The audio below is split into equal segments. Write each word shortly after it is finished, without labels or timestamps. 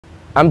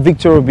I'm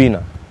Victor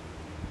Obina.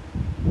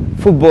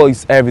 Football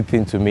is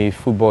everything to me.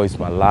 Football is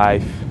my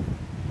life.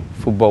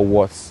 Football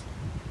was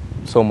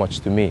so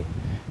much to me.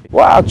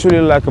 What I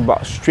actually like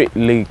about Street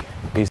League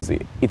is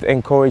it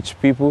encourages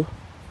people.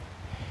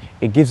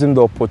 It gives them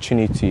the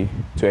opportunity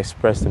to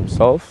express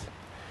themselves,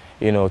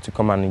 to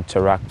come and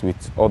interact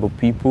with other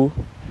people.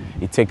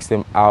 It takes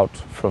them out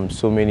from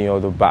so many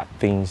other bad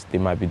things they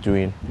might be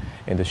doing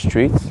in the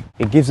streets.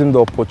 It gives them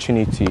the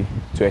opportunity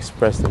to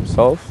express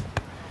themselves,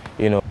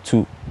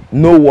 to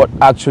know what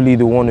actually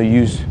they want to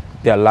use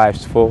their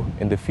lives for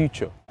in the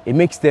future. It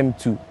makes them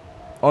to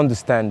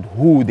understand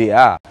who they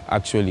are,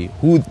 actually,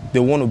 who they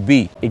want to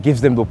be. It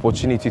gives them the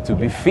opportunity to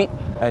be fit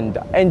and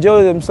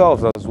enjoy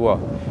themselves as well.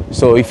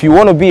 So if you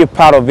want to be a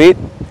part of it,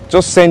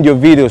 just send your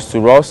videos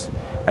to us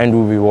and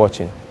we'll be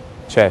watching.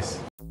 Cheers.